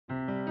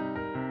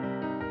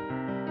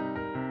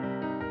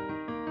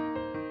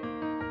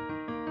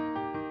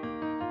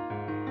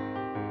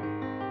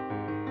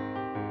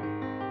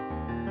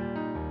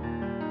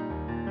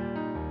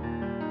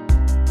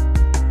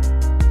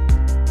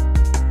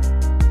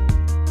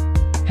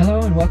Hello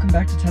and welcome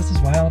back to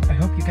Tesla's Wild. I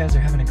hope you guys are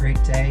having a great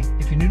day.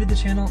 If you're new to the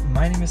channel,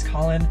 my name is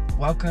Colin.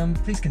 Welcome.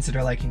 Please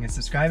consider liking and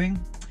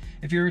subscribing.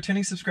 If you're a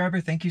returning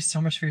subscriber, thank you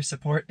so much for your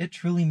support. It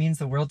truly means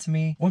the world to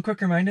me. One quick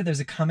reminder, there's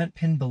a comment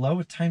pinned below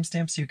with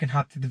timestamps so you can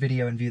hop through the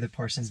video and view the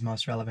portions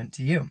most relevant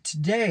to you.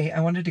 Today,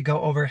 I wanted to go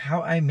over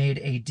how I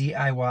made a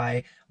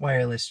DIY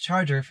wireless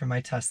charger for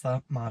my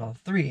Tesla Model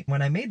 3.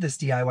 When I made this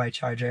DIY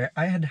charger,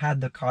 I had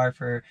had the car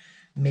for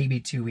maybe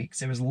 2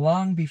 weeks. It was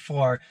long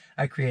before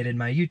I created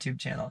my YouTube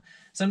channel.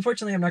 So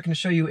unfortunately, I'm not going to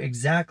show you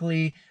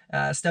exactly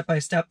step by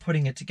step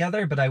putting it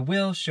together, but I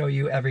will show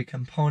you every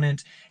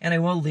component, and I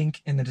will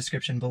link in the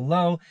description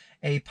below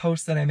a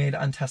post that I made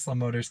on Tesla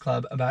Motors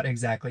Club about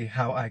exactly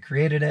how I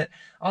created it,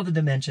 all the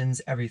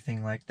dimensions,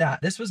 everything like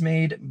that. This was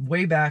made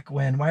way back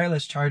when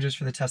wireless chargers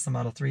for the Tesla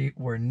Model 3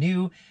 were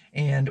new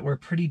and were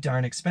pretty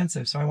darn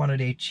expensive, so I wanted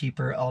a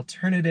cheaper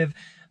alternative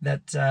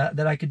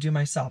that I could do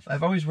myself.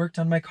 I've always worked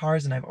on my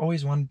cars and I've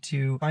always wanted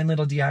to find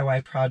little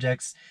DIY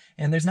projects,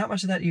 and there's not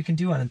much of that you can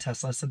do on a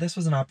Tesla, so this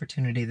was an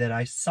opportunity that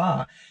I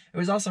saw. It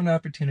was also an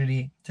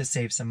opportunity to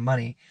save some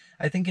money.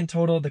 I think in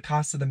total the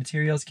cost of the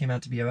materials came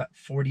out to be about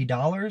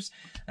 $40,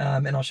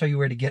 and I'll show you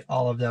where to get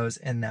all of those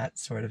and that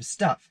sort of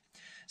stuff.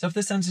 So if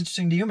this sounds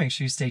interesting to you, make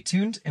sure you stay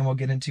tuned and we'll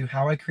get into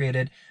how I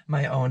created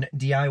my own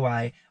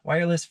DIY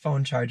wireless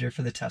phone charger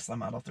for the Tesla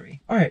Model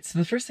 3. All right, so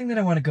the first thing that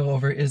I want to go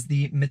over is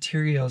the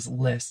materials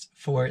list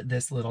for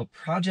this little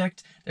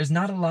project. There's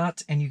not a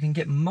lot, and you can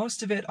get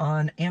most of it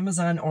on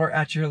Amazon or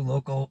at your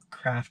local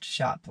craft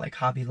shop like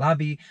Hobby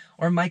Lobby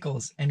or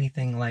Michael's,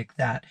 anything like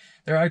that.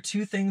 There are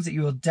two things that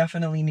you will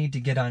definitely need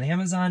to get on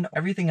Amazon.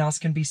 Everything else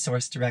can be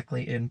sourced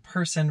directly in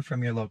person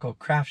from your local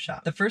craft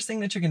shop. The first thing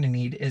that you're going to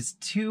need is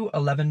two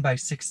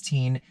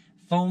 11x16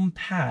 foam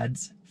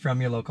pads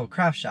from your local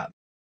craft shop.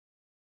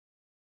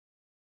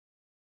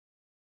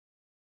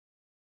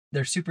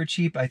 They're super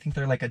cheap. I think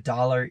they're like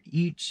 $1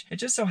 each. It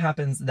just so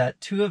happens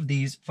that two of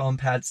these foam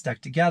pads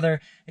stuck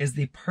together is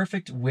the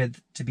perfect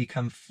width to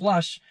become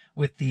flush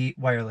with the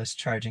wireless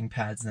charging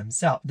pads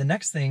themselves. The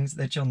next things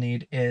that you'll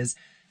need is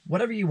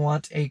whatever you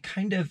want, a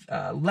kind of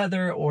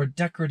leather or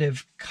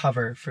decorative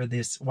cover for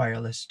this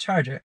wireless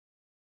charger.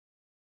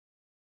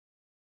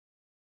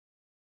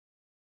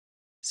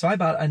 So I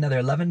bought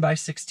another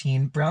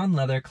 11x16 brown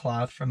leather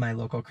cloth from my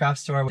local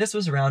craft store. This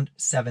was around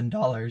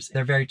 $7.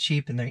 They're very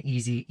cheap and they're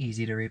easy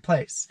to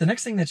replace. The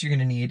next thing that you're going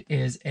to need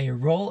is a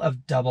roll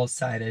of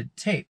double-sided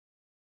tape.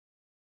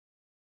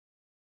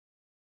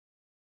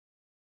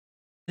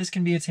 This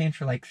can be obtained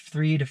for like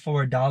 $3 to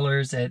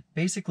 $4 at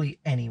basically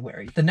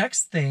anywhere. The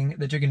next thing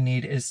that you're going to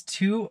need is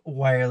two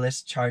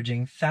wireless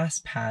charging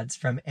fast pads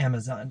from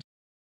Amazon.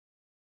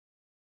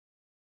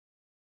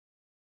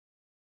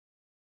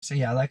 So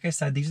yeah, like I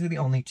said, these are the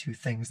only two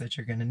things that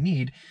you're going to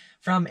need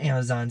from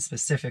Amazon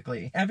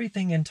specifically.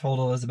 Everything in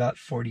total is about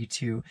 $42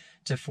 to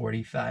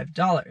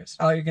 $45.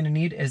 All you're going to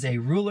need is a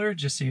ruler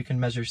just so you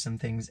can measure some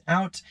things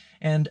out.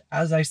 And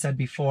as I said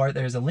before,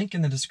 there's a link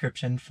in the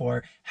description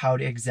for how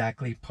to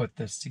exactly put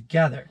this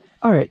together.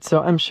 All right,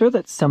 so I'm sure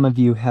that some of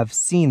you have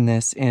seen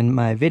this in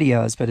my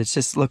videos, but it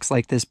just looks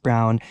like this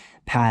brown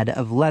pad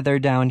of leather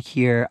down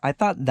here. I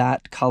thought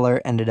that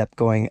color ended up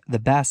going the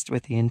best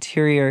with the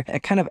interior.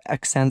 It kind of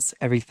accents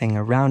everything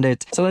around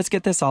it. So let's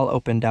get this all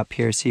opened up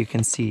here so you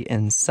can see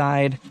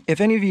inside. If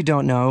any of you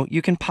don't know,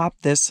 you can pop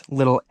this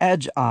little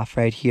edge off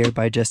right here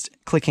by just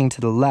clicking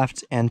to the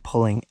left and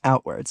pulling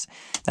outwards.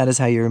 That is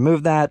how you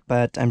remove that,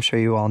 but I'm sure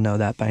you all know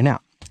that by now.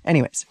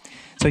 Anyways,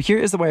 so here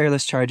is the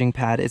wireless charging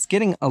pad. It's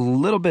getting a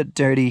little bit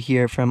dirty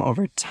here from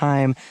over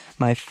time.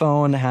 My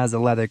phone has a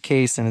leather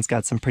case and it's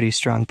got some pretty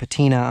strong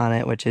patina on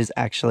it, which is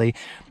actually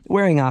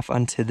wearing off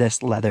onto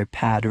this leather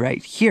pad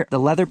right here. The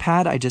leather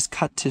pad I just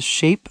cut to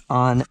shape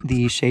on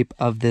the shape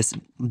of this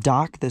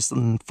dock, this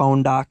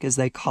phone dock as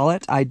they call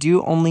it. I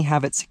do only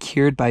have it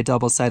secured by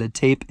double-sided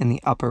tape in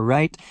the upper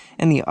right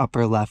and the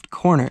upper left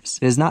corners.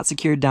 It is not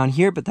secured down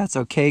here, but that's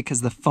okay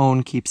because the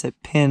phone keeps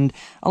it pinned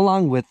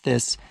along with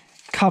this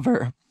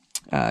cover.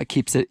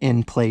 Keeps it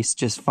in place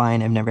just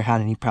fine. I've never had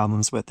any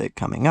problems with it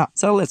coming up.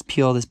 So let's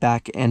peel this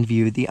back and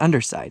view the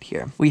underside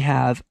here. We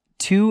have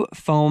two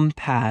foam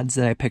pads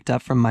that I picked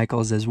up from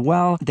Michael's as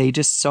well. They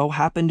just so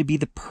happen to be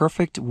the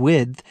perfect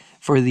width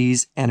for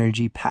these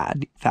energy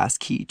pad fast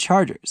key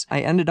chargers.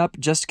 I ended up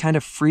just kind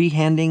of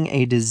freehanding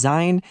a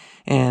design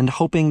and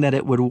hoping that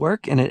it would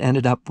work, and it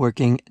ended up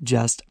working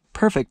just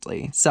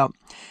perfectly. So,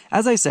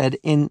 as I said,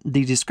 in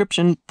the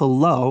description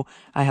below,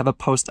 I have a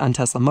post on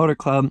Tesla Motor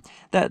Club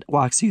that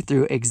walks you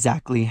through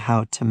exactly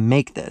how to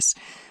make this.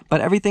 But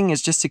everything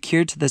is just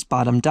secured to this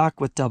bottom dock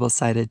with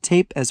double-sided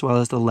tape as well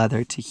as the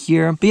leather to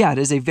here. But yeah, it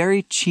is a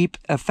very cheap,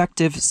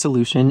 effective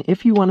solution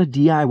if you want to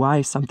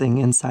DIY something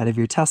inside of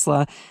your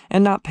Tesla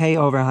and not pay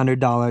over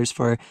 $100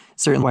 for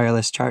certain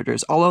wireless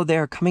chargers, although they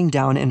are coming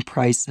down in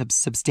price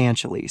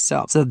substantially.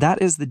 So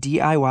that is the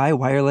DIY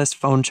wireless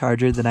phone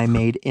charger that I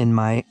made in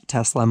my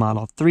Tesla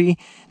Model 3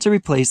 to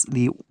replace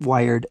the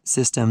wired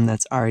system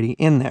that's already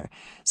in there.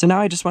 So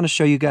now I just want to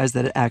show you guys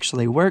that it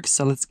actually works.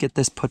 So let's get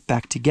this put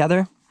back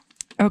together.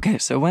 Okay,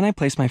 so when I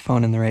place my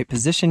phone in the right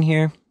position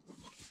here,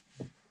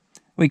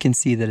 we can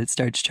see that it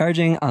starts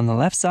charging on the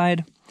left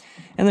side,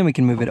 and then we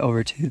can move it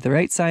over to the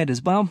right side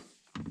as well.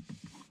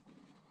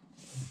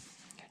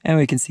 And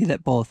we can see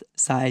that both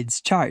sides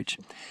charge.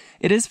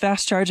 It is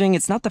fast charging.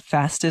 It's not the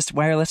fastest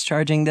wireless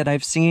charging that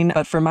I've seen,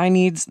 but for my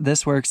needs,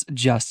 this works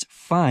just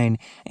fine.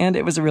 And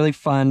it was a really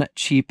fun,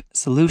 cheap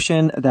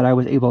solution that I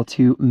was able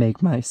to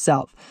make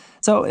myself.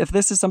 So if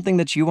this is something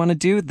that you want to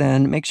do,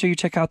 then make sure you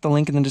check out the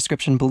link in the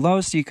description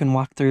below so you can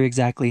walk through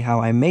exactly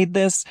how I made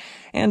this,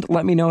 and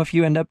let me know if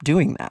you end up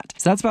doing that.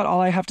 So that's about all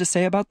I have to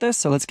say about this,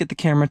 so let's get the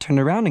camera turned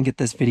around and get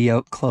this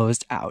video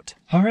closed out.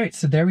 All right,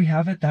 so there we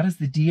have it. That is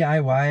the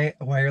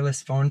DIY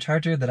wireless phone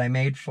charger that I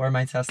made for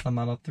my Tesla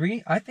Model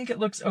 3. I think it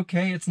looks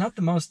okay. It's not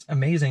the most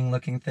amazing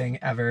looking thing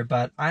ever,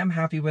 but I'm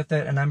happy with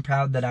it, and I'm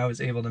proud that I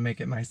was able to make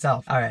it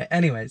myself. All right,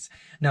 anyways,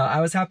 no, I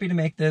was happy to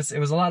make this. It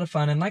was a lot of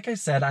fun, and like I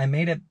said, I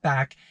made it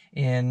back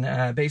in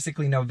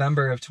basically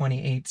November of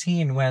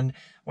 2018 when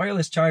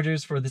wireless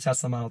chargers for the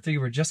Tesla Model 3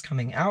 were just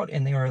coming out,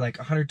 and they were like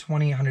 $120,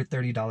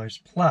 $130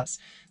 plus.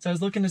 So I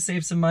was looking to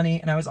save some money,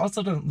 and I was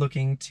also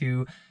looking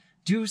to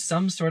do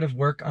some sort of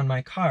work on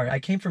my car. I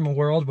came from a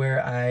world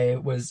where I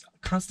was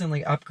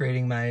constantly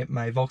upgrading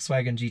my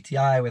Volkswagen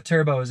GTI with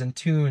turbos and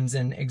tunes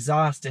and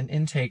exhaust and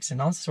intakes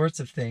and all sorts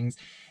of things.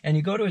 And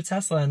you go to a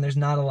Tesla and there's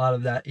not a lot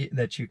of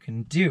that you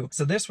can do.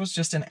 So this was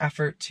just an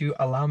effort to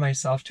allow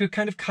myself to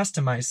kind of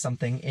customize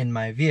something in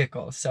my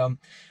vehicle. So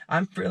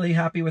I'm really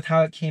happy with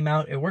how it came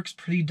out. It works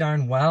pretty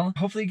darn well.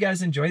 Hopefully you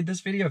guys enjoyed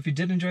this video. If you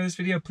did enjoy this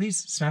video, please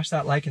smash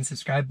that like and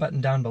subscribe button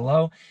down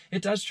below.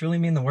 It does truly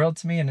mean the world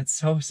to me, and it's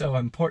so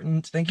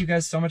important. Thank you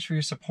guys so much for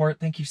your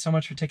support. Thank you so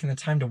much for taking the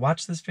time to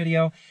watch this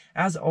video.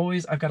 As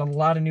always, I've got a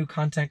lot of new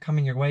content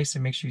coming your way, so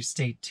make sure you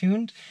stay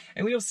tuned,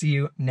 and we will see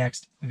you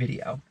next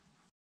video.